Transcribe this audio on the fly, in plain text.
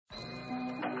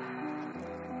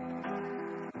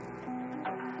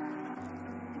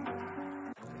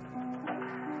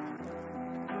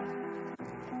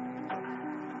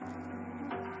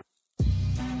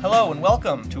Hello and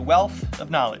welcome to Wealth of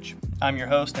Knowledge. I'm your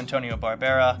host, Antonio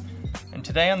Barbera, and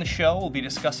today on the show we'll be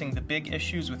discussing the big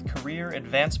issues with career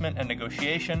advancement and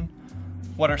negotiation.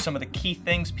 What are some of the key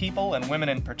things people, and women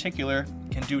in particular,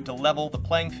 can do to level the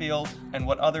playing field, and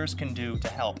what others can do to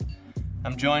help.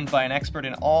 I'm joined by an expert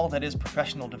in all that is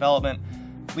professional development,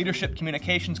 leadership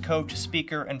communications coach,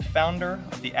 speaker, and founder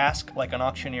of the Ask Like an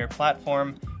Auctioneer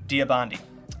platform, Dia Bondi.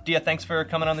 Dia, thanks for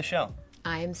coming on the show.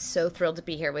 I'm so thrilled to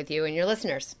be here with you and your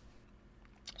listeners.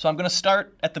 So I'm going to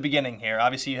start at the beginning here.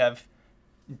 Obviously, you have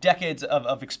decades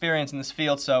of experience in this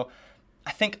field, so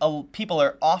I think people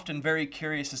are often very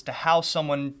curious as to how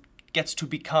someone gets to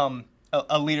become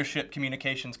a leadership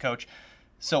communications coach,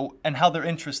 and how their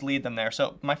interests lead them there.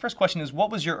 So my first question is,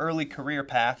 what was your early career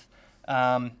path?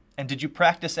 And did you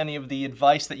practice any of the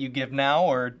advice that you give now,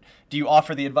 or do you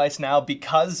offer the advice now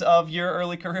because of your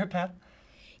early career path?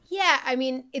 Yeah, I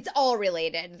mean, it's all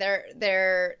related.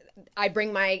 I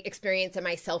bring my experience and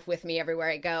myself with me everywhere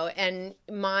I go. And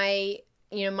my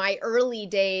early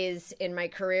days in my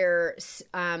career,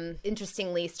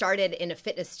 interestingly, started in a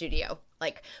fitness studio.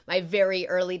 Like my very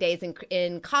early days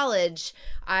in college,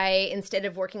 instead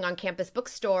of working on campus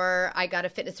bookstore, I got a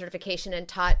fitness certification and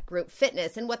taught group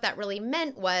fitness. And what that really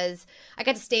meant was I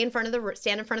got to stand in front of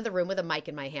the room with a mic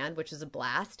in my hand, which was a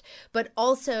blast. But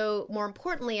also, more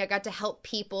importantly, I got to help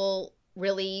people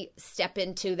really step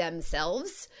into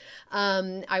themselves.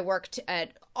 I worked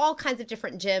at all kinds of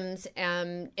different gyms,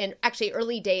 and actually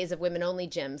early days of women-only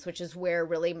gyms, which is where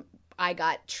really I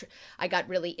got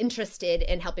really interested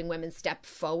in helping women step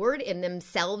forward in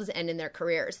themselves and in their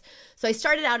careers. So I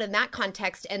started out in that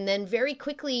context, and then very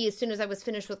quickly, as soon as I was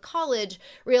finished with college,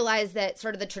 realized that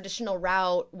sort of the traditional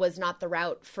route was not the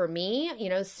route for me.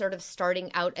 Sort of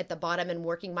starting out at the bottom and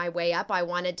working my way up. I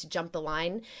wanted to jump the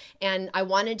line, and I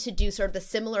wanted to do sort of the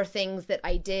similar things that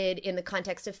I did in the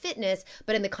context of fitness,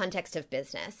 but in the context of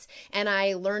business. And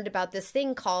I learned about this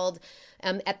thing called,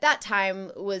 at that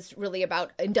time, was really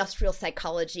about industrial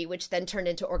psychology, which then turned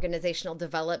into organizational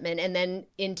development, and then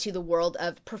into the world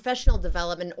of professional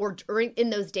development, or in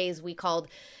those days we called,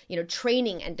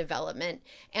 training and development.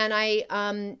 And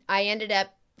I ended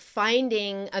up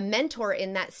finding a mentor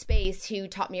in that space who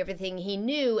taught me everything he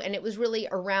knew, and it was really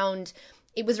around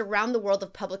the world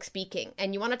of public speaking.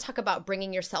 And you want to talk about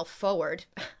bringing yourself forward.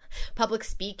 Public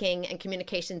speaking and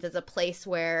communications is a place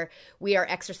where we are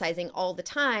exercising all the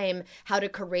time how to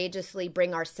courageously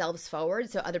bring ourselves forward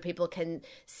so other people can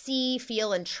see,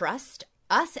 feel, and trust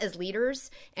us as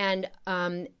leaders and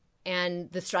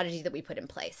the strategies that we put in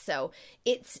place. So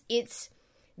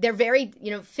they're very,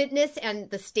 fitness and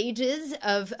the stages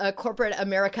of corporate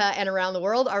America and around the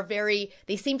world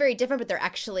they seem very different, but they're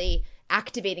actually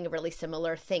activating a really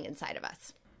similar thing inside of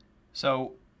us.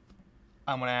 So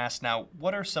I'm going to ask now,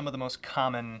 what are some of the most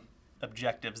common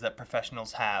objectives that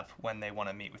professionals have when they want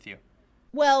to meet with you?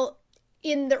 Well,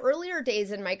 in the earlier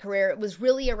days in my career, it was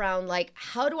really around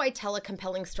how do I tell a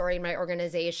compelling story in my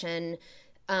organization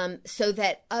so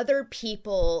that other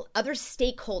people, other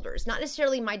stakeholders, not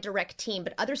necessarily my direct team,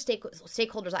 but other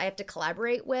stakeholders I have to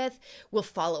collaborate with will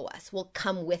follow us, will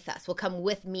come with us, will come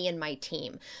with me and my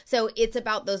team. So it's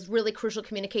about those really crucial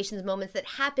communications moments that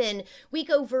happen week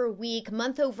over week,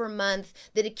 month over month,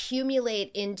 that accumulate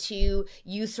into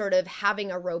you sort of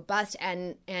having a robust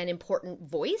and important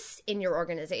voice in your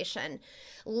organization.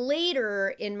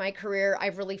 Later in my career,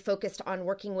 I've really focused on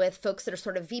working with folks that are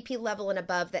sort of VP level and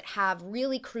above that have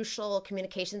really crucial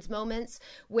communications moments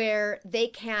where they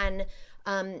can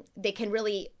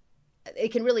really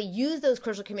use those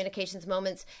crucial communications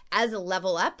moments as a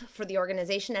level up for the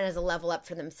organization and as a level up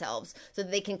for themselves, so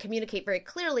that they can communicate very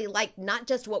clearly, not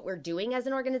just what we're doing as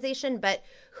an organization, but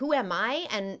who am I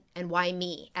and why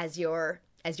me as your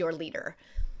leader.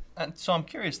 And so I'm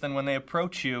curious then, when they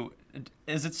approach you,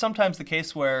 is it sometimes the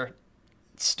case where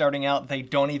starting out they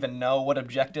don't even know what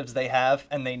objectives they have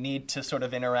and they need to sort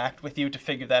of interact with you to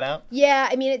figure that out? Yeah,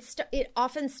 I mean, it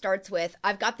often starts with,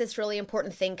 I've got this really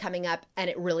important thing coming up and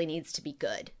it really needs to be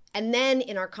good. And then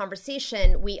in our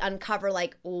conversation, we uncover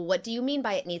what do you mean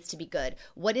by it needs to be good?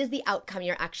 What is the outcome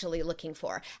you're actually looking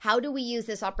for? How do we use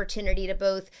this opportunity to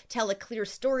both tell a clear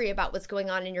story about what's going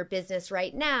on in your business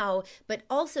right now, but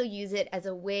also use it as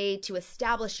a way to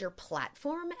establish your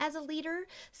platform as a leader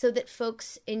so that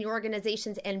folks in your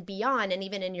organizations and beyond, and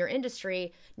even in your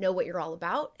industry, know what you're all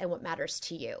about and what matters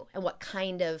to you and what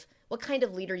kind of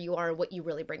leader you are and what you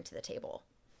really bring to the table.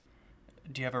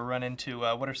 Do you ever run into,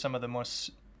 what are some of the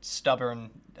most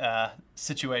stubborn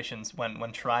situations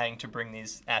when trying to bring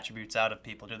these attributes out of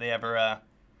people? Do they ever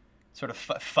sort of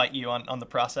fight you on the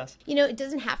process? It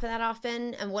doesn't happen that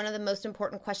often. And one of the most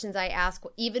important questions I ask,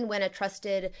 even when a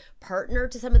trusted partner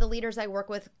to some of the leaders I work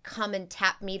with come and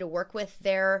tap me to work with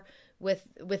their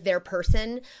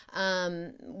person,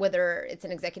 whether it's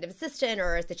an executive assistant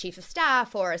or it's the chief of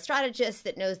staff or a strategist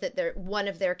that knows that one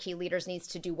of their key leaders needs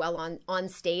to do well on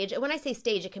stage. And when I say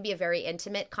stage, it can be a very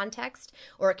intimate context,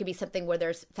 or it can be something where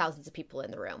there's thousands of people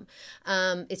in the room.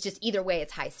 It's just either way,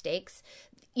 it's high stakes.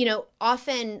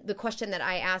 Often the question that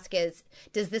I ask is,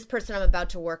 does this person I'm about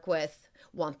to work with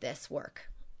want this work?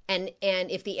 And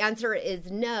if the answer is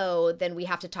no, then we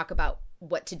have to talk about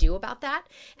what to do about that.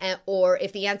 Or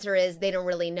if the answer is they don't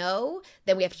really know,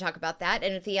 then we have to talk about that.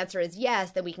 And if the answer is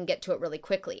yes, then we can get to it really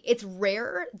quickly. It's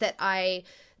rare that I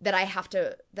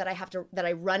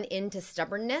run into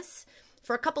stubbornness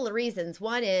for a couple of reasons.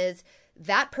 One is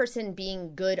that person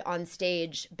being good on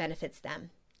stage benefits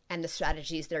them and the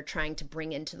strategies they're trying to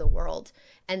bring into the world.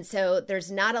 And so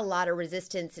there's not a lot of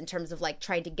resistance in terms of like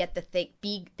trying to get the thing,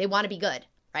 they want to be good,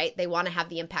 right? They want to have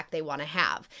the impact they want to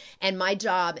have. And my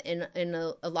job in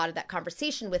a lot of that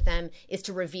conversation with them is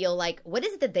to reveal like, what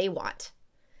is it that they want?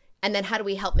 And then how do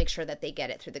we help make sure that they get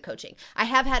it through the coaching? I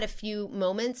have had a few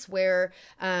moments where,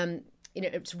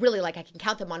 it's really like I can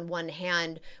count them on one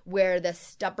hand, where the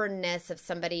stubbornness of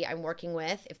somebody I'm working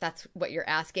with, if that's what you're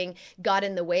asking, got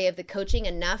in the way of the coaching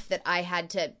enough that I had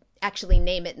to actually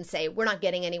name it and say, we're not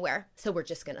getting anywhere, so we're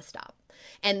just going to stop.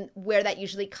 And where that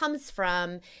usually comes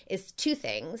from is two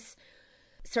things: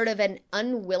 sort of an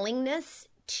unwillingness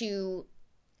to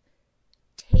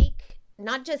take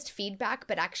not just feedback,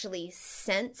 but actually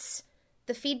sense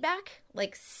the feedback,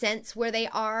 like sense where they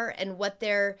are and what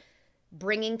they're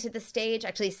bringing to the stage,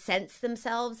 actually sense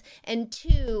themselves. And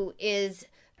two is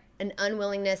an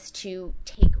unwillingness to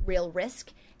take real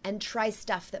risk and try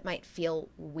stuff that might feel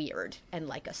weird and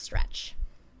like a stretch.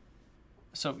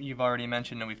 So you've already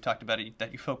mentioned, and we've talked about it,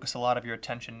 that you focus a lot of your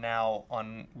attention now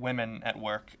on women at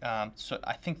work. So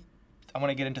I think I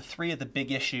want to get into three of the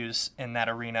big issues in that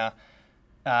arena.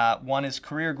 One is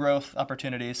career growth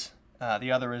opportunities.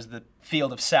 The other is the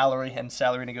field of salary and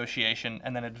salary negotiation,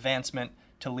 and then advancement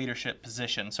to leadership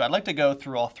positions. So I'd like to go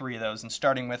through all three of those, and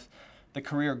starting with the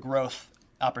career growth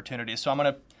opportunities. So I'm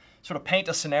going to sort of paint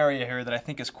a scenario here that I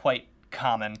think is quite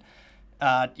common.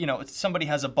 Somebody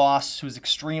has a boss who's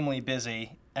extremely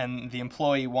busy, and the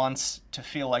employee wants to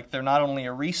feel like they're not only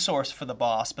a resource for the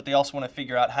boss, but they also want to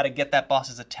figure out how to get that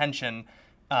boss's attention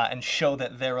and show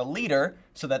that they're a leader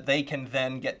so that they can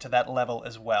then get to that level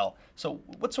as well. So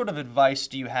what sort of advice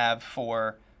do you have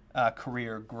for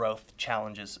career growth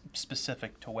challenges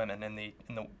specific to women in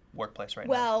the workplace right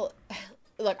now? Well,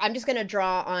 look, I'm just going to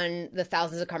draw on the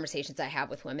thousands of conversations I have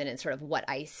with women and sort of what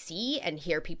I see and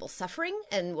hear people suffering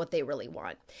and what they really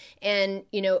want. And,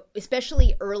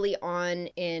 especially early on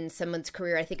in someone's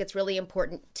career, I think it's really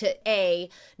important to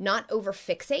not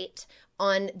overfixate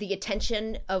on the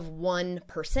attention of one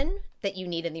person that you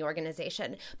need in the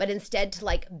organization, but instead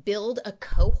to build a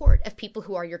cohort of people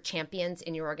who are your champions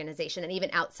in your organization and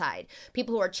even outside,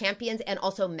 people who are champions and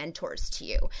also mentors to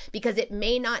you, because it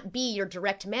may not be your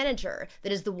direct manager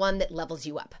that is the one that levels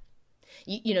you up.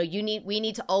 We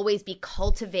need to always be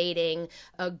cultivating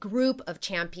a group of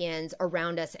champions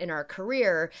around us in our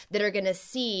career that are going to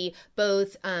see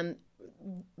both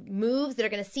moves that are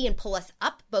going to see and pull us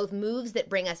up, both moves that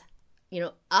bring us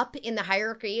up in the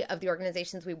hierarchy of the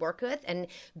organizations we work with and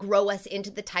grow us into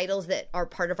the titles that are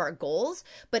part of our goals,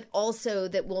 but also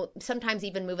that will sometimes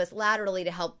even move us laterally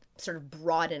to help sort of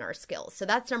broaden our skills. So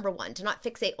that's number one, to not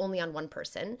fixate only on one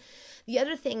person. The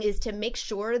other thing is to make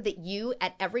sure that you,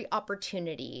 at every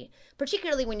opportunity,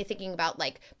 particularly when you're thinking about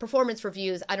performance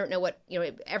reviews, I don't know what,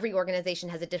 every organization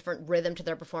has a different rhythm to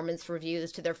their performance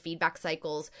reviews, to their feedback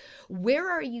cycles. Where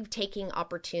are you taking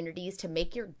opportunities to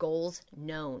make your goals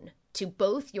known to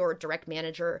both your direct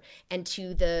manager and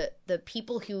to the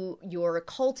people who you're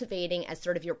cultivating as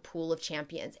sort of your pool of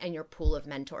champions and your pool of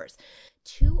mentors?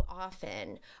 Too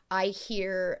often, I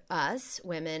hear us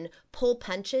women pull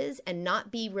punches and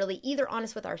not be really either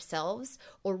honest with ourselves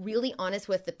or really honest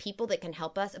with the people that can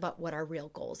help us about what our real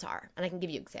goals are. And I can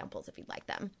give you examples if you'd like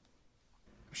them.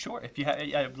 Sure. If you have,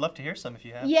 I'd love to hear some if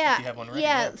you have. Yeah. If you have one ready.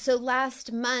 Yeah. So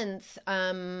last month,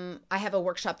 I have a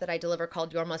workshop that I deliver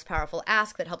called Your Most Powerful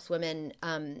Ask that helps women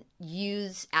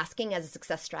use asking as a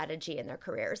success strategy in their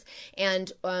careers.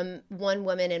 And one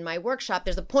woman in my workshop,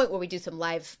 there's a point where we do some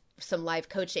live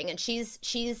coaching, and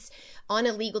she's on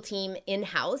a legal team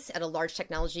in-house at a large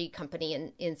technology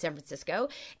company in San Francisco.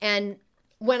 And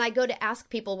when I go to ask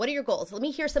people, what are your goals? Let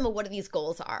me hear some of what these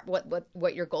goals are,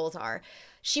 what your goals are.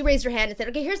 She raised her hand and said,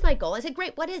 okay, here's my goal. I said,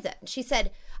 great, what is it? And she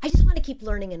said, I just want to keep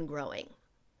learning and growing.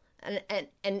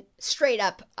 And straight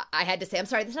up, I had to say, I'm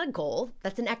sorry, that's not a goal.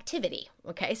 That's an activity.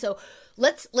 Okay. So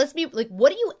let's be like,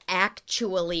 what do you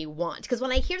actually want? Because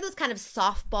when I hear those kind of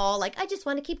softball, like, I just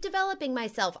want to keep developing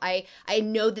myself, I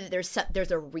know that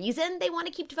there's a reason they want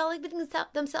to keep developing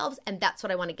themselves. And that's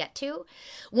what I want to get to.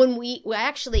 When we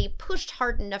actually pushed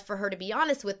hard enough for her to be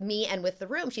honest with me and with the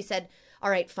room, she said, all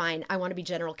right, fine. I want to be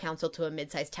general counsel to a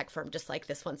mid-sized tech firm just like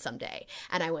this one someday.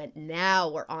 And I went, now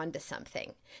we're on to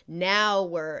something. Now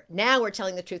we're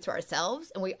telling the truth to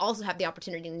ourselves. And we also have the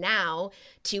opportunity now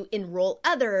to enroll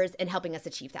others in helping us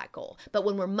achieve that goal. But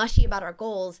when we're mushy about our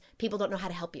goals, people don't know how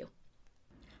to help you.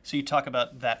 So you talk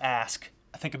about that ask.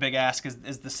 I think a big ask is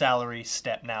the salary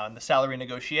step now, and the salary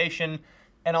negotiation,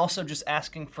 and also just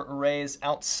asking for a raise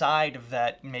outside of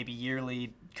that maybe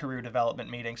yearly career development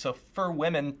meeting. So for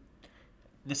women,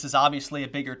 this is obviously a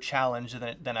bigger challenge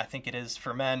than I think it is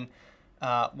for men.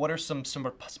 What are some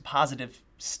positive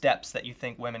steps that you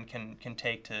think women can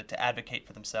take to advocate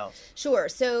for themselves? Sure.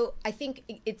 So I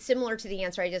think it's similar to the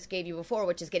answer I just gave you before,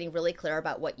 which is getting really clear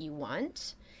about what you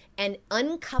want and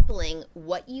uncoupling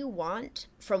what you want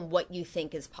from what you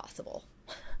think is possible.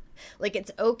 Like, it's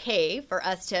okay for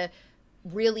us to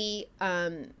really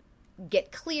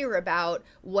get clear about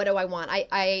what do I want.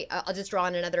 I'll just draw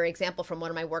on another example from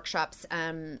one of my workshops.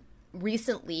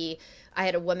 Recently, I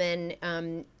had a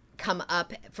woman come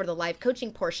up for the live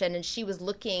coaching portion, and she was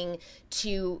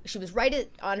right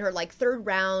on her like third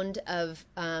round of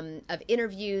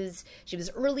interviews. She was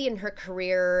early in her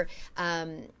career.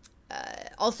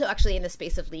 Also actually in the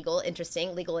space of legal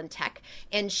and tech.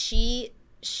 And she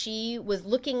was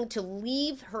looking to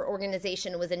leave her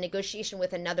organization. It was a negotiation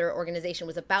with another organization,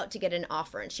 was about to get an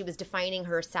offer, and she was defining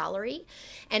her salary.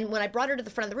 And when I brought her to the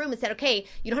front of the room and said, okay,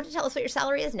 you don't have to tell us what your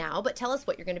salary is now, but tell us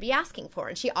what you're going to be asking for.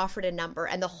 And she offered a number,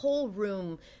 and the whole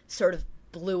room sort of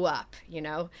blew up,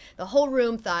 The whole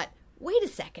room thought, wait a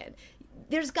second,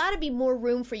 there's got to be more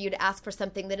room for you to ask for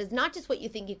something that is not just what you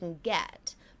think you can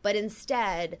get, but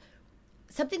instead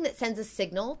something that sends a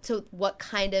signal to what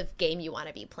kind of game you want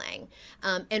to be playing,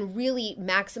 and really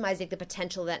maximizing the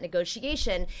potential of that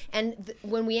negotiation. And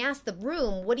when we asked the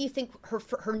room, what do you think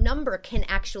her number can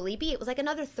actually be? It was like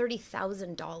another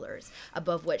 $30,000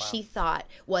 above what she thought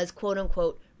was, quote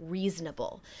unquote,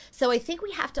 reasonable. So I think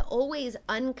we have to always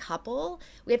uncouple.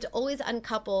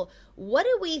 What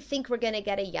do we think we're going to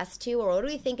get a yes to, or what do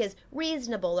we think is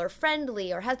reasonable or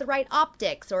friendly or has the right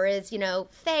optics or is,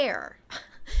 fair?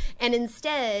 And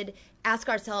instead ask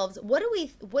ourselves, what do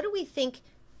we think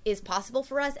is possible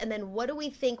for us? And then what do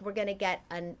we think we're going to get,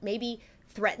 and maybe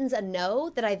threatens a no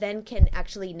that I then can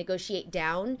actually negotiate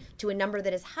down to a number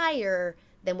that is higher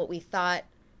than what we thought,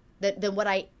 than what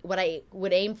I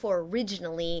would aim for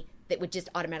originally, that would just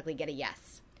automatically get a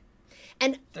yes.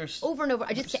 And over and over,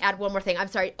 just to add one more thing, I'm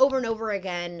sorry, over and over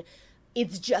again,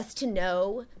 it's just to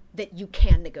know that you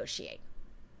can negotiate.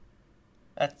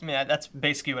 That's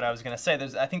basically what I was going to say.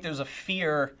 I think there's a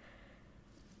fear.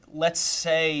 Let's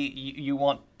say you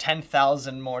want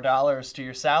 $10,000 more to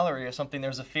your salary or something.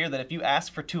 There's a fear that if you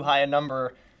ask for too high a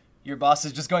number, your boss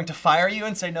is just going to fire you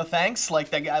and say no thanks.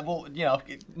 Like, that guy will,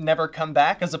 never come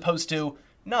back, as opposed to,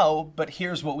 no, but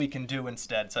here's what we can do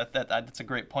instead. So that's a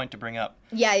great point to bring up.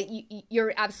 Yeah,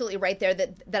 you're absolutely right there.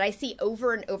 That I see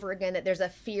over and over again, that there's a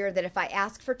fear that if I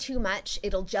ask for too much,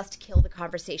 it'll just kill the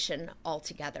conversation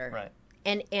altogether. Right.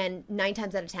 And 9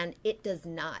 times out of 10, it does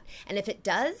not. And if it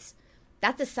does,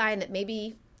 that's a sign that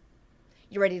maybe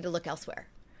you're ready to look elsewhere.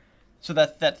 So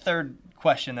that third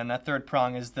question and that third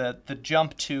prong is the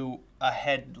jump to a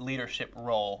head leadership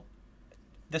role.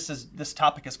 This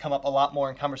topic has come up a lot more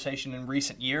in conversation in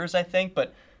recent years, I think,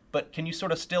 but can you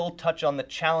sort of still touch on the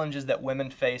challenges that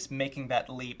women face making that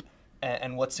leap,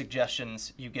 and what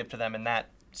suggestions you give to them in that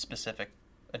specific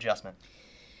adjustment?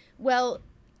 Well,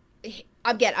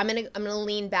 again, I'm gonna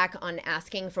lean back on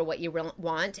asking for what you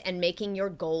want and making your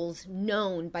goals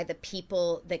known by the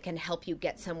people that can help you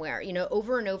get somewhere.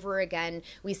 Over and over again,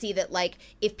 we see that, like,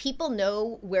 if people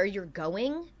know where you're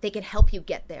going, they can help you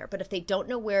get there. But if they don't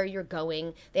know where you're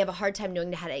going, they have a hard time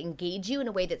knowing how to engage you in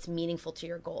a way that's meaningful to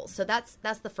your goals. So that's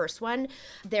the first one.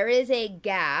 There is a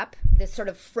gap, this sort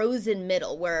of frozen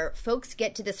middle, where folks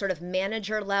get to this sort of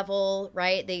manager level,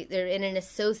 right? They're in an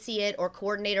associate or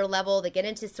coordinator level. They get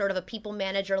into sort of a people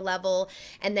manager level,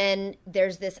 and then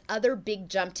there's this other big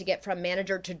jump to get from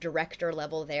manager to director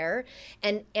level there,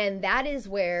 and that is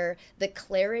where the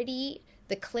clarity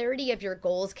of your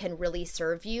goals can really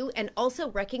serve you. And also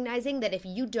recognizing that if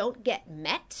you don't get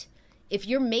met, if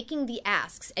you're making the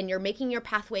asks and you're making your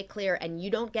pathway clear and you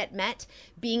don't get met,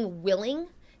 being willing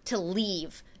to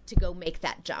leave to go make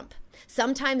that jump.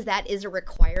 Sometimes that is a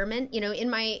requirement. In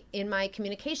my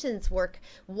communications work,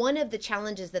 one of the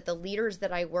challenges that the leaders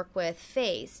that I work with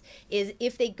face is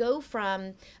if they go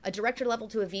from a director level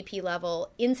to a VP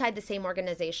level inside the same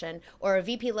organization, or a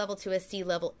VP level to a C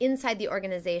level inside the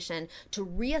organization, to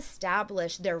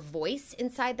reestablish their voice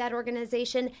inside that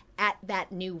organization at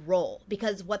that new role,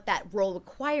 because what that role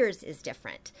requires is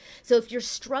different. So if you're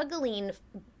struggling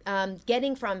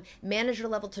getting from manager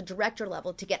level to director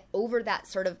level to get over that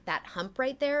sort of that hump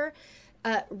right there,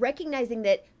 recognizing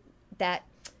that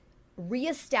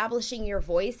reestablishing your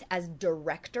voice as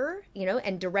director,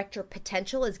 and director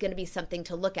potential is going to be something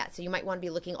to look at. So you might want to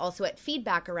be looking also at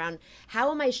feedback around,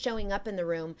 how am I showing up in the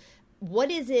room?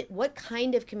 What is it? What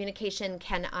kind of communication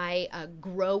can I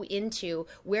grow into?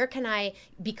 Where can I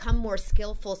become more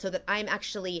skillful so that I'm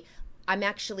actually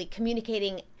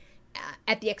communicating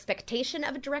at the expectation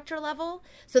of a director level,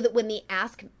 so that when the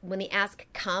ask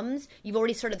comes, you've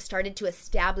already sort of started to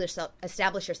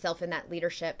establish yourself in that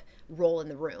leadership role in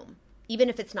the room, even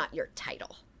if it's not your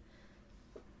title.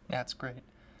 That's great.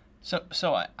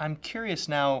 So I'm curious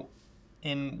now,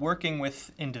 in working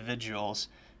with individuals,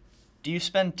 do you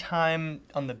spend time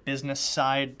on the business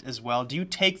side as well? Do you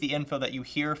take the info that you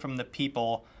hear from the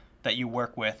people that you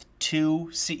work with to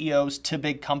CEOs, to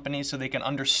big companies, so they can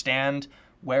understand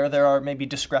where there are maybe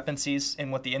discrepancies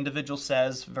in what the individual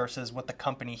says versus what the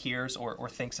company hears or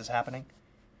thinks is happening?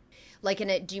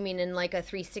 Do you mean in like a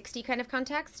 360 kind of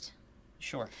context?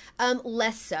 Sure.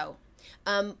 Less so.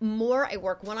 More, I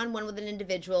work one-on-one with an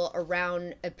individual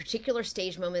around a particular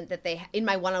stage moment that in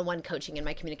my one-on-one coaching, in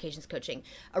my communications coaching,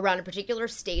 around a particular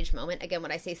stage moment. Again,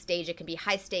 when I say stage, it can be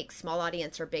high stakes, small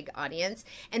audience, or big audience.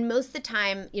 And most of the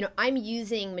time, I'm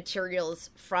using materials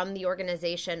from the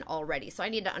organization already. So I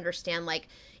need to understand,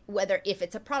 whether if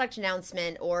it's a product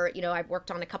announcement, or I've worked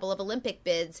on a couple of Olympic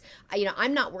bids,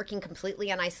 I'm not working completely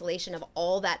in isolation of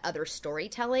all that other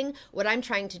storytelling. What I'm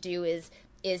trying to do is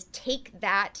take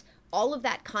all of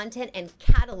that content and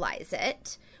catalyze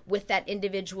it with that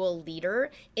individual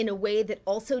leader in a way that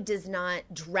also does not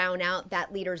drown out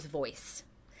that leader's voice,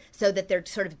 so that they're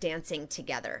sort of dancing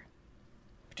together.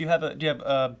 Do you have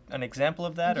an example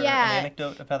of that, or an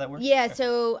anecdote of how that works? Yeah,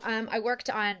 so I worked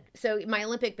on, my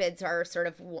Olympic bids are sort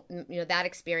of, that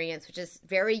experience, which is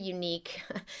very unique,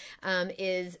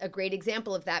 is a great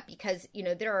example of that, because,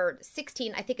 there are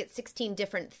 16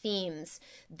 different themes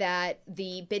that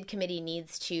the bid committee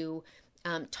needs to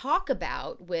talk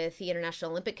about with the International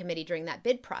Olympic Committee during that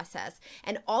bid process.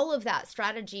 And all of that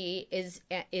strategy is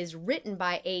written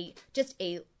by a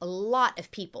lot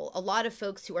of people, a lot of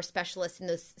folks who are specialists in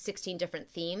those 16 different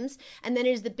themes. And then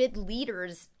it is the bid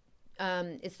leaders'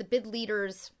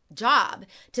 job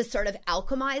to sort of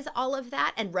alchemize all of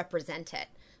that and represent it.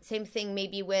 Same thing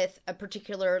maybe with a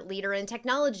particular leader in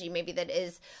technology, maybe that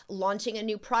is launching a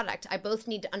new product. I both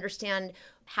need to understand,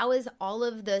 how is all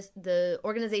of the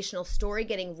organizational story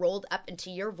getting rolled up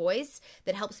into your voice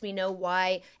that helps me know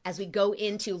why, as we go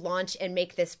into launch and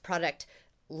make this product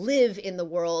live in the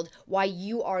world, why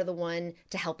you are the one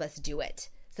to help us do it,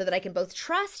 so that I can both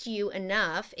trust you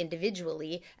enough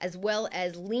individually, as well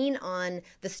as lean on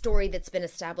the story that's been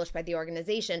established by the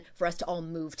organization for us to all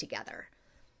move together.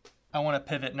 I want to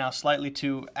pivot now slightly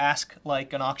to ask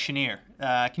like an auctioneer.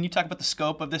 Can you talk about the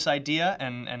scope of this idea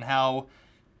and how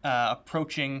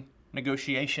approaching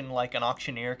negotiation like an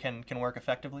auctioneer can work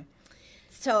effectively?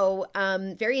 So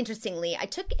very interestingly, I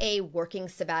took a working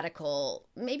sabbatical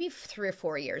maybe 3 or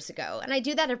 4 years ago, and I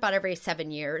do that about every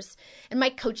 7 years. In my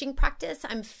coaching practice,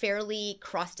 I'm fairly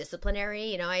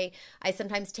cross-disciplinary. I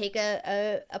sometimes take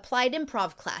a applied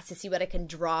improv class to see what I can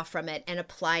draw from it and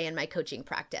apply in my coaching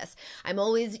practice. I'm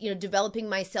always developing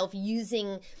myself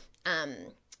using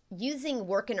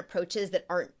work and approaches that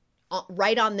aren't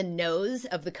right on the nose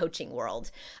of the coaching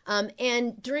world.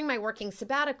 And during my working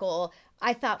sabbatical,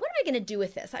 I thought, what am I going to do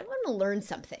with this? I want to learn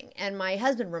something. And my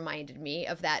husband reminded me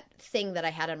of that thing that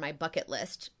I had on my bucket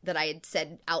list that I had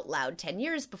said out loud 10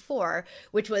 years before,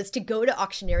 which was to go to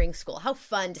auctioneering school. How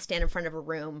fun to stand in front of a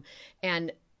room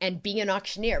and be an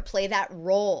auctioneer, play that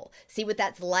role, see what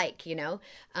that's like,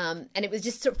 And it was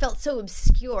just felt so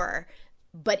obscure,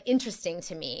 but interesting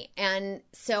to me. And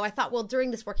so I thought, well,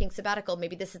 during this working sabbatical,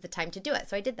 maybe this is the time to do it.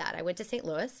 So I did that. I went to St.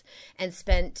 Louis and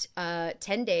spent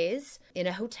 10 days in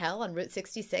a hotel on Route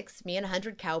 66, me and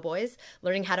 100 cowboys,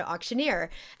 learning how to auctioneer.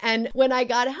 And when I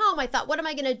got home, I thought, what am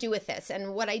I going to do with this?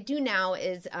 And what I do now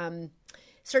is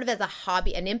sort of as a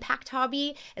hobby, an impact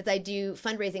hobby, as I do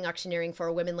fundraising auctioneering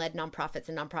for women-led nonprofits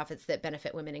and nonprofits that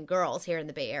benefit women and girls here in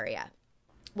the Bay Area.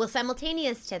 Well,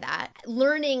 simultaneous to that,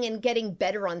 learning and getting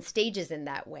better on stages in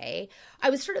that way, I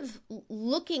was sort of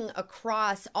looking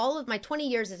across all of my 20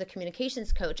 years as a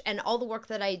communications coach and all the work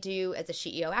that I do as a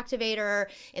CEO activator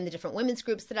in the different women's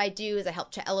groups that I do as I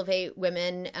help to elevate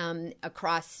women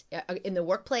across in the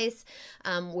workplace,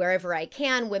 wherever I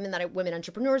can, women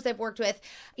entrepreneurs I've worked with.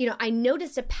 I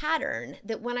noticed a pattern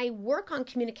that when I work on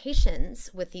communications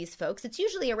with these folks, it's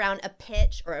usually around a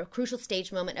pitch or a crucial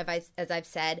stage moment, as I've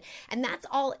said, and that's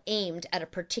all aimed at a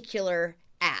particular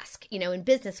ask. In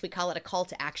business, we call it a call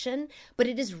to action, but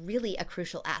it is really a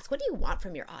crucial ask. What do you want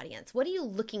from your audience? What are you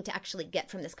looking to actually get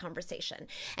from this conversation?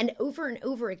 And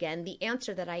over again, the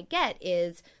answer that I get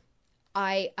is,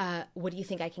 what do you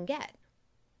think I can get?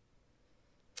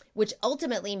 Which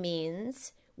ultimately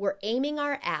means we're aiming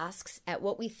our asks at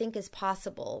what we think is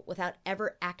possible without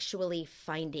ever actually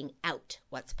finding out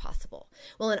what's possible.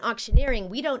 Well, in auctioneering,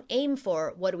 we don't aim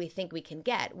for what do we think we can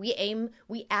get. We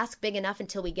ask big enough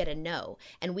until we get a no.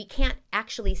 And we can't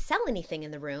actually sell anything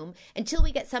in the room until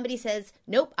we get somebody says,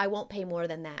 nope, I won't pay more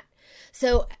than that.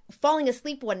 So falling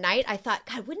asleep one night, I thought,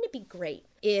 God, wouldn't it be great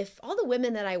if all the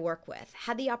women that I work with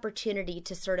had the opportunity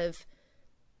to sort of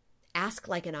ask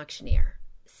like an auctioneer?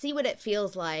 See what it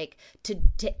feels like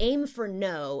to aim for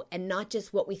no and not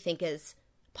just what we think is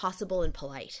possible and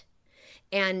polite.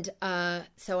 And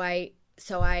so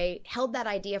I held that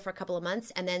idea for a couple of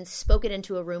months and then spoke it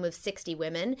into a room of 60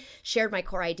 women, shared my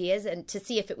core ideas and to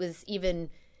see if it was even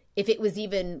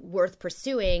worth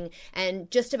pursuing.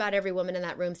 And just about every woman in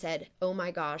that room said, oh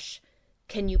my gosh,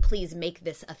 can you please make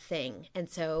this a thing? And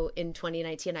so in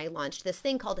 2019, I launched this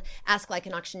thing called Ask Like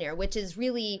an Auctioneer, which is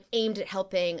really aimed at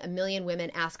helping 1 million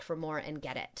women ask for more and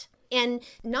get it. And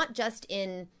not just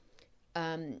in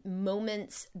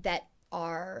moments that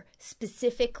are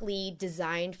specifically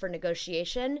designed for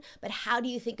negotiation, but how do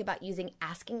you think about using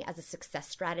asking as a success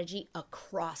strategy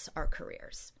across our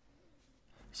careers?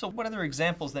 So what other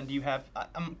examples then do you have?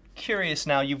 I'm curious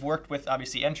now, you've worked with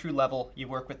obviously entry level, you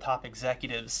work with top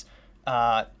executives.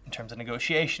 In terms of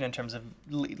negotiation, in terms of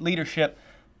leadership,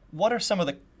 what are some of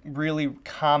the really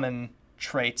common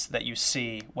traits that you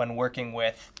see when working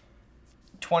with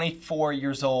 24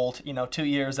 years old, 2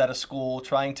 years out of school,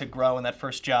 trying to grow in that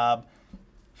first job,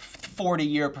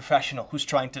 40-year professional who's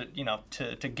trying to,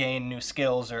 to gain new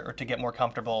skills or to get more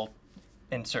comfortable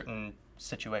in certain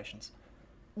situations?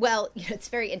 Well, it's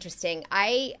very interesting.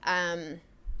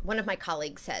 One of my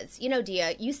colleagues says,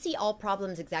 Dia, you see all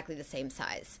problems exactly the same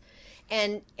size.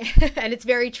 And it's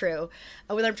very true.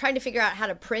 When I'm trying to figure out how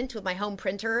to print with my home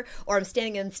printer or I'm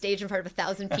standing on stage in front of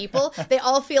 1,000 people, they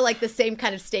all feel like the same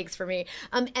kind of stakes for me.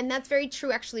 And that's very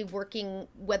true actually working,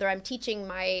 whether I'm teaching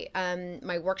my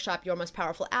workshop, Your Most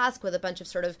Powerful Ask, with a bunch of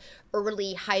sort of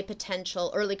early high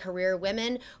potential, early career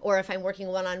women, or if I'm working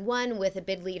one-on-one with a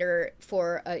bid leader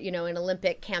for, an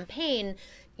Olympic campaign,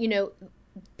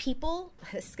 people,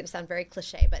 this is going to sound very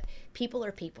cliche, but people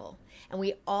are people. And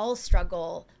we all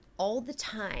struggle all the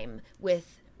time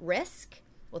with risk,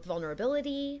 with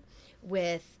vulnerability,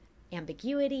 with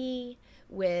ambiguity,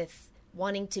 with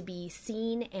wanting to be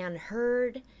seen and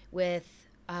heard, with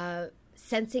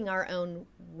sensing our own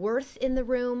worth in the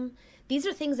room. These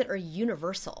are things that are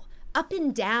universal, up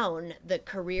and down the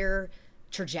career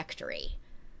trajectory.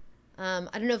 I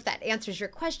don't know if that answers your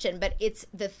question, but it's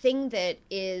the thing that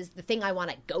is the thing I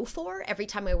want to go for every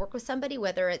time I work with somebody,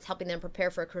 whether it's helping them prepare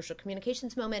for a crucial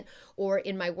communications moment or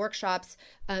in my workshops,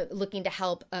 looking to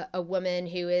help a woman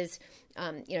who is,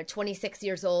 26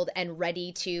 years old and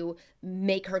ready to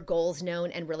make her goals known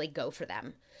and really go for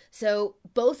them. So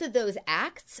both of those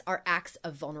acts are acts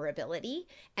of vulnerability,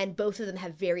 and both of them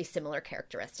have very similar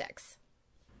characteristics.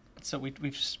 So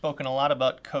we've spoken a lot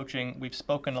about coaching. We've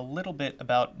spoken a little bit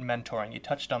about mentoring. You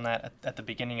touched on that at the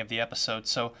beginning of the episode.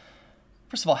 So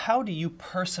first of all, how do you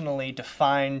personally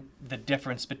define the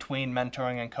difference between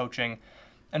mentoring and coaching?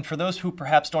 And for those who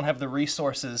perhaps don't have the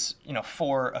resources,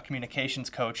 for a communications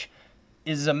coach,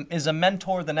 is a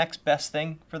mentor the next best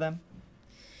thing for them?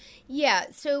 Yeah.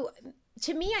 So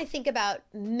to me, I think about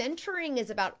mentoring is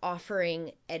about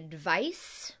offering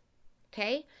advice,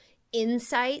 okay,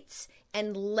 insights,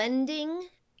 and lending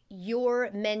your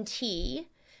mentee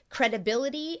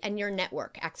credibility and your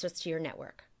network, access to your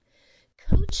network.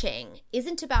 Coaching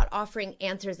isn't about offering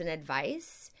answers and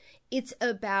advice. It's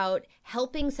about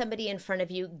helping somebody in front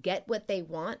of you get what they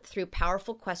want through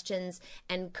powerful questions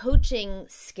and coaching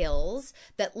skills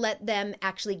that let them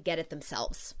actually get it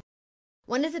themselves.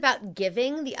 One is about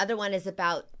giving, the other one is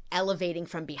about elevating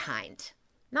from behind.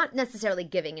 not necessarily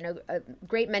giving,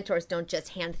 great mentors don't just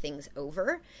hand things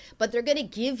over, but they're going to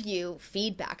give you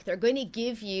feedback. They're going to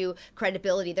give you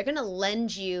credibility. They're going to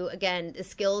lend you, again, the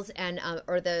skills and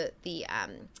or their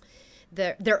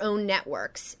own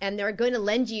networks, and they're going to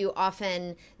lend you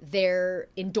often their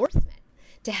endorsement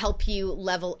to help you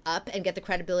level up and get the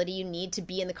credibility you need to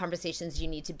be in the conversations you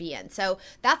need to be in. So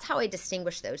that's how I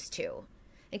distinguish those two.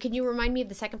 And can you remind me of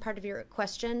the second part of your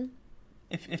question?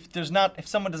 If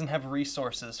someone doesn't have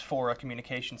resources for a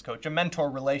communications coach, a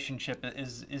mentor relationship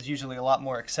is usually a lot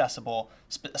more accessible,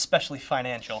 especially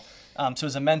financial. So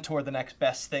is a mentor the next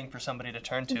best thing for somebody to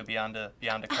turn to beyond a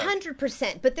coach?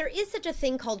 100%. But there is such a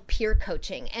thing called peer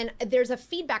coaching. And there's a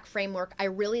feedback framework I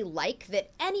really like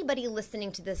that anybody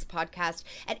listening to this podcast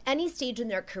at any stage in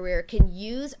their career can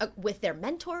use with their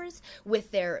mentors,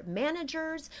 with their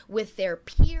managers, with their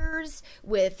peers,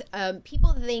 with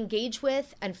people that they engage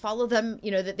with and follow them,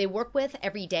 that they work with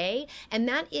every day. And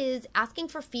that is asking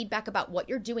for feedback about what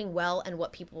you're doing well and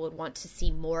what people would want to see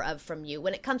more of from you.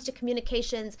 When it comes to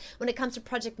communications, when it comes to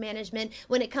project management,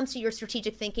 when it comes to your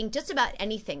strategic thinking, just about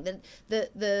anything.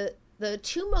 The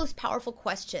two most powerful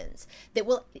questions that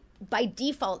will by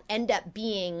default end up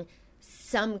being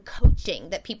some coaching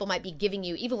that people might be giving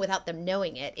you even without them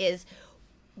knowing it is,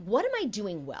 what am I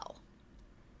doing well?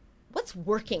 What's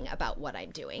working about what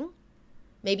I'm doing?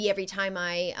 Maybe every time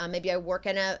I work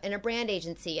in a brand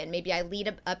agency and maybe I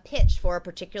lead a pitch for a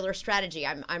particular strategy.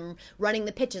 I'm running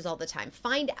the pitches all the time.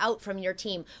 Find out from your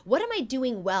team, what am I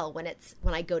doing well when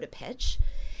I go to pitch?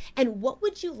 And what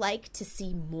would you like to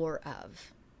see more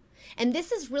of? And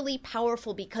this is really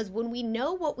powerful because when we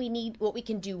know what we need, what we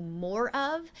can do more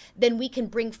of, then we can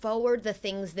bring forward the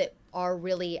things that are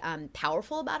really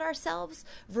powerful about ourselves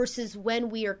versus when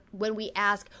we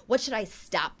ask, what should I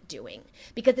stop doing?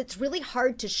 Because it's really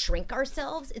hard to shrink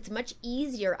ourselves. It's much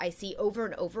easier, I see over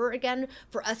and over again,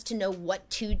 for us to know what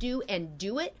to do and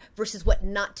do it versus what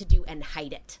not to do and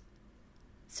hide it.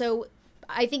 So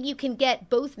I think you can get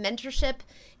both mentorship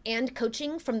and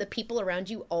coaching from the people around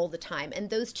you all the time. And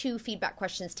those two feedback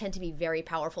questions tend to be very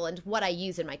powerful and what I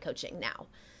use in my coaching now.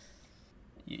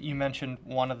 You mentioned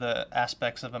one of the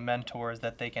aspects of a mentor is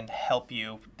that they can help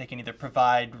you. They can either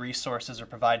provide resources or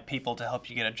provide people to help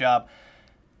you get a job.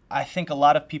 I think a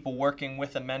lot of people working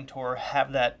with a mentor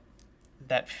have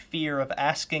that fear of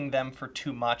asking them for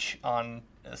too much on,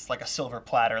 it's like a silver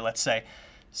platter, let's say.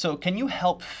 So can you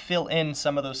help fill in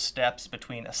some of those steps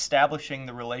between establishing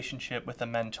the relationship with a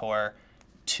mentor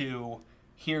to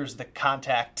here's the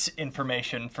contact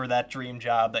information for that dream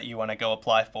job that you want to go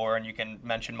apply for, and you can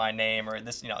mention my name, or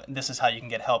this is how you can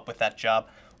get help with that job.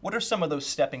 What are some of those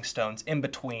stepping stones in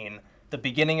between the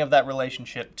beginning of that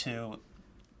relationship to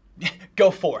go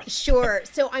forth? Sure.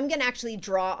 So I'm going to actually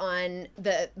draw on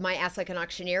my Ask Like an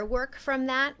Auctioneer work from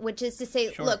that, which is to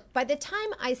say, Sure. Look, by the time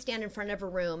I stand in front of a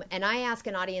room and I ask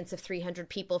an audience of 300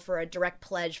 people for a direct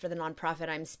pledge for the nonprofit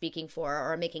I'm speaking for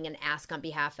or making an ask on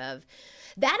behalf of,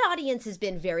 that audience has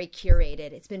been very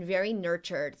curated. It's been very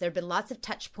nurtured. There have been lots of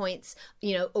touch points,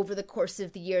 over the course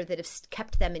of the year that have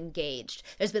kept them engaged.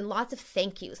 There's been lots of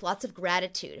thank yous, lots of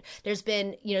gratitude. There's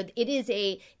been, it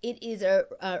is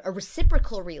a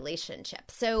reciprocal relationship.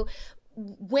 So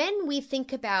when we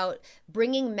think about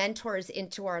bringing mentors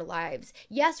into our lives,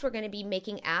 yes, we're going to be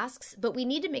making asks, but we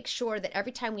need to make sure that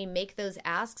every time we make those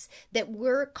asks, that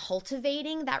we're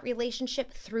cultivating that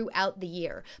relationship throughout the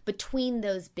year between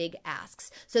those big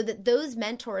asks so that those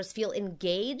mentors feel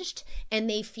engaged and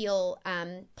they feel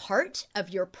part of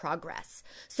your progress.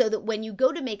 So that when you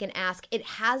go to make an ask, it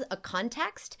has a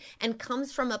context and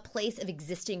comes from a place of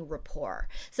existing rapport.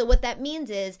 So what that means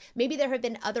is maybe there have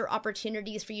been other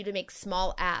opportunities for you to make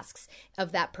small asks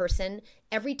of that person.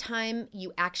 Every time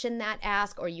you action that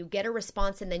ask or you get a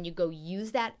response and then you go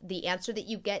use the answer that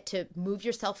you get to move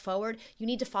yourself forward, you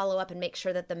need to follow up and make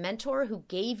sure that the mentor who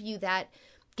gave you that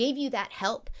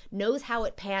help knows how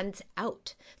it pans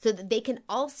out so that they can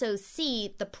also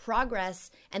see the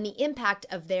progress and the impact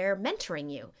of their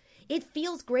mentoring you. It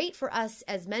feels great for us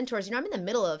as mentors. I'm in the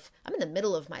middle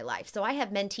of my life. So I have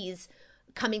mentees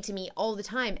coming to me all the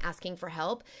time asking for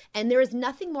help. And there is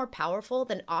nothing more powerful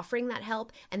than offering that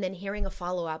help and then hearing a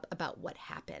follow-up about what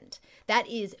happened. That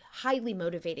is highly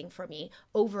motivating for me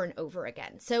over and over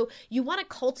again. So you want to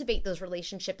cultivate those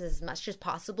relationships as much as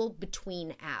possible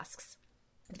between asks.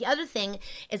 The other thing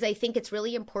is I think it's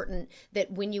really important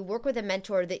that when you work with a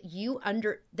mentor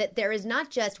that there is not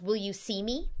just, will you see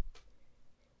me?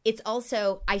 It's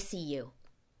also, I see you.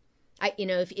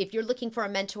 if you're looking for a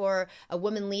mentor, a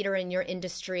woman leader in your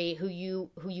industry who you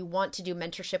want to do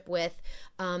mentorship with,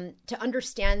 to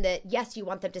understand that, yes, you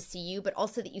want them to see you, but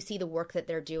also that you see the work that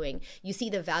they're doing. You see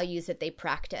the values that they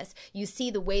practice. You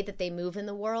see the way that they move in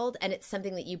the world, and it's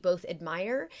something that you both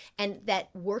admire, and that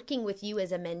working with you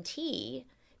as a mentee,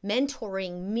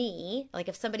 mentoring me, like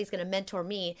if somebody's going to mentor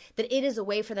me, that it is a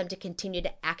way for them to continue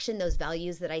to action those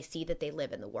values that I see that they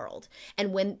live in the world.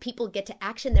 And when people get to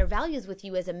action their values with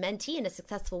you as a mentee in a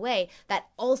successful way, that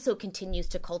also continues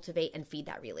to cultivate and feed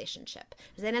that relationship.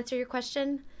 Does that answer your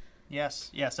question?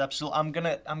 Yes, absolutely. I'm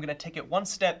gonna take it one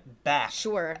step back,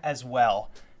 sure, as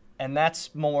well, and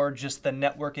that's more just the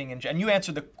networking and you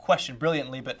answered the question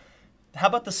brilliantly. But how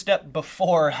about the step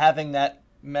before having that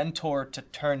mentor to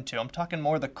turn to? I'm talking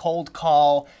more the cold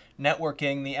call,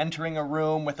 networking, the entering a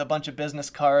room with a bunch of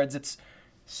business cards. It's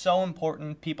so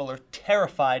important. People are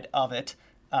terrified of it,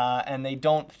 and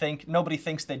nobody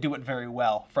thinks they do it very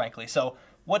well, frankly. So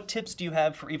what tips do you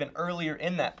have for even earlier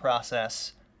in that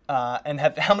process? And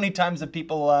how many times have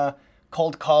people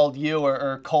cold called you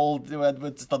or cold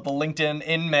with the LinkedIn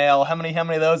in-mail? How many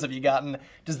of those have you gotten?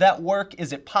 Does that work?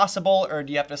 Is it possible, or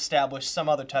do you have to establish some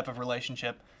other type of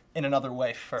relationship in another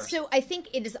way first? So I think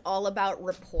it is all about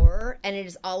rapport, and it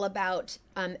is all about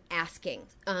asking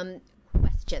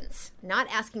questions, not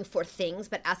asking for things,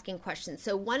 but asking questions.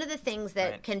 So one of the things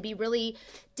that can be really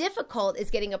difficult is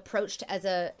getting approached as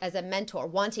a mentor,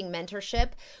 wanting mentorship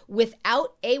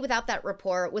without that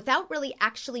rapport, without really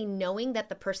actually knowing that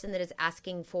the person that is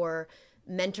asking for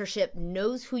mentorship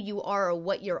knows who you are or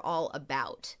what you're all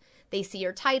about. They see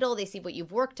your title, they see what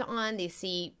you've worked on, they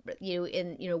see you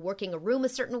in, working a room a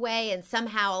certain way, and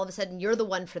somehow all of a sudden you're the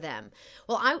one for them.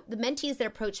 Well, the mentees that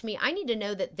approach me, I need to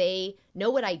know that they know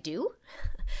what I do,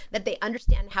 that they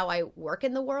understand how I work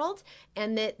in the world,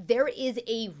 and that there is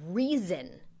a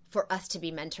reason for us to be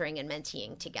mentoring and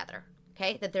menteeing together.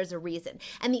 Okay, that there's a reason.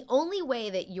 And the only way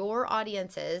that your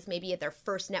audiences, maybe at their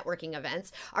first networking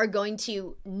events, are going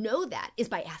to know that is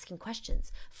by asking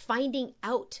questions, finding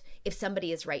out if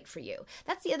somebody is right for you.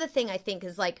 That's the other thing I think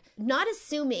is like not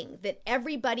assuming that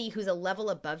everybody who's a level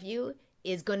above you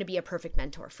is going to be a perfect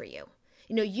mentor for you.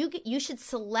 You should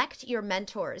select your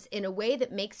mentors in a way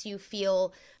that makes you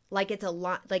feel like it's a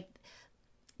lot, like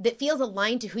that feels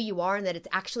aligned to who you are and that it's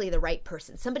actually the right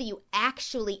person, somebody you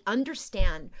actually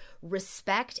understand,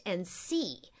 respect, and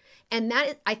see. And that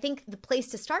is, I think the place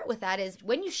to start with that is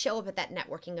when you show up at that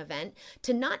networking event,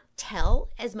 to not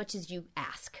tell as much as you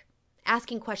ask.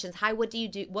 Asking questions. Hi, what do you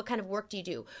do? What kind of work do you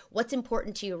do? What's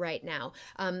important to you right now?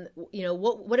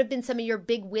 What have been some of your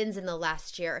big wins in the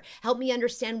last year? Help me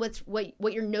understand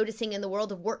what you're noticing in the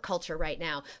world of work culture right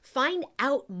now. Find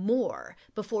out more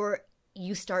before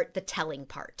you start the telling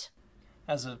part.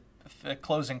 As a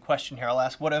closing question here, I'll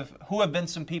ask: who have been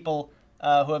some people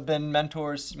who have been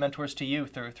mentors to you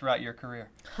throughout your career?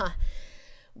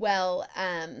 Well,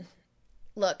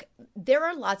 look, there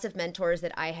are lots of mentors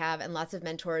that I have, and lots of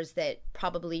mentors that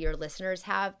probably your listeners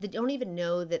have that don't even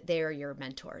know that they are your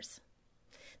mentors.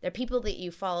 They're people that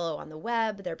you follow on the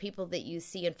web. They're people that you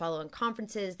see and follow in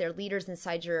conferences. They're leaders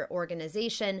inside your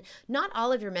organization. Not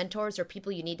all of your mentors are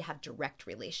people you need to have direct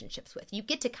relationships with. You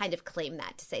get to kind of claim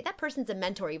that, to say that person's a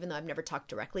mentor, even though I've never talked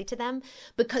directly to them,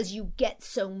 because you get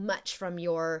so much from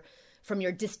your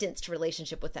distanced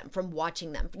relationship with them, from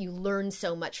watching them. You learn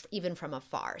so much even from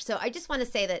afar. So I just want to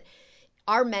say that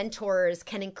our mentors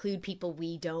can include people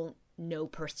we don't know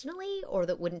personally, or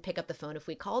that wouldn't pick up the phone if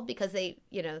we called because they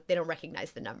don't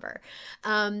recognize the number.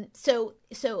 So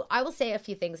I will say a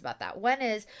few things about that. One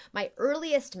is my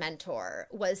earliest mentor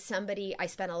was somebody I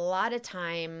spent a lot of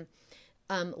time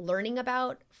learning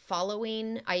about,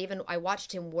 following. I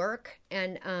watched him work,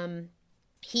 and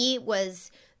he was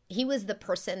the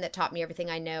person that taught me everything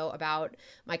I know about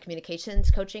my communications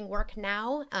coaching work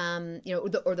now, or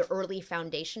the early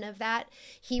foundation of that.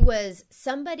 He was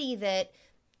somebody that,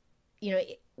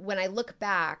 when I look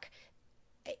back,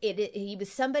 he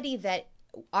was somebody that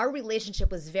our relationship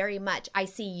was very much, I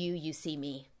see you, you see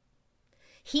me.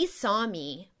 He saw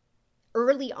me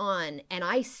early on, and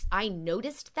I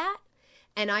noticed that,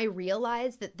 and I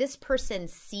realized that this person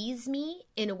sees me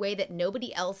in a way that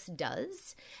nobody else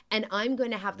does, and I'm going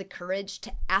to have the courage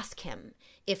to ask him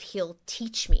if he'll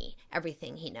teach me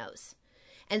everything he knows.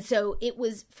 And so it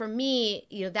was, for me,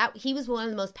 that he was one of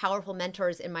the most powerful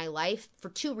mentors in my life for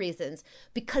two reasons: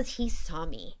 because he saw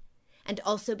me, and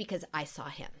also because I saw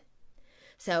him.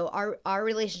 So our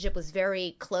relationship was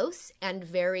very close and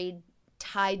very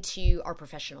tied to our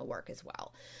professional work as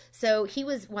well. So he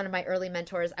was one of my early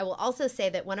mentors. I will also say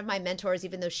that one of my mentors,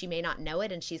 even though she may not know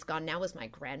it and she's gone now, was my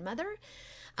grandmother.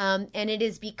 And it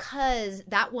is because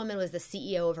that woman was the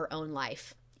CEO of her own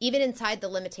life. Even inside the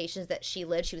limitations that she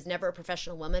lived, she was never a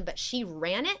professional woman, but she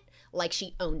ran it like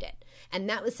she owned it. And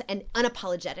that was, and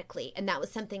unapologetically. And that was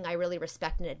something I really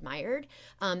respected and admired.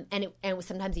 And it was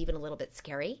sometimes even a little bit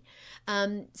scary.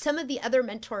 Some of the other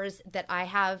mentors that I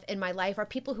have in my life are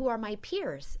people who are my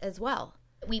peers as well.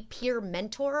 We peer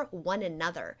mentor one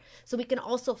another. So we can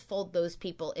also fold those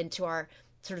people into our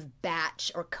sort of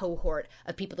batch or cohort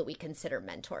of people that we consider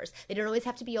mentors. They don't always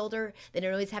have to be older. They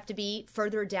don't always have to be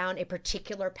further down a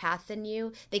particular path than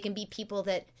you. They can be people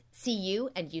that see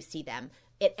you and you see them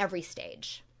at every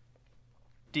stage.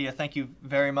 Dia, thank you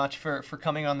very much for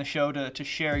coming on the show to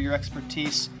share your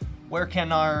expertise. Where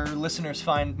can our listeners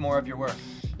find more of your work?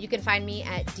 You can find me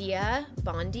at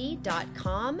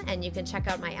diabondi.com, and you can check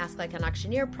out my Ask Like an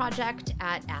Auctioneer project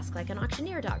at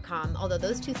asklikeanauctioneer.com, although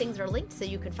those two things are linked, so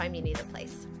you can find me in either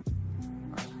place.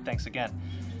 All right, thanks again.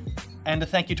 And a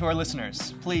thank you to our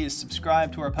listeners. Please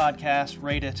subscribe to our podcast,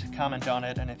 rate it, comment on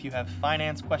it, and if you have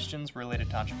finance questions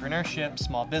related to entrepreneurship,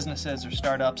 small businesses, or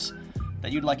startups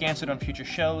that you'd like answered on future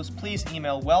shows, please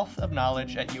email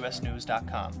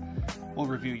wealthofknowledge@usnews.com. We'll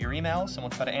review your emails, and we'll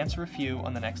try to answer a few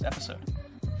on the next episode.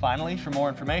 Finally, for more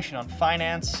information on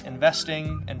finance,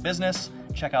 investing, and business,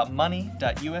 check out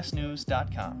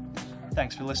money.usnews.com.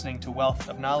 Thanks for listening to Wealth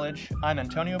of Knowledge. I'm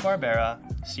Antonio Barbera.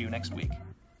 See you next week.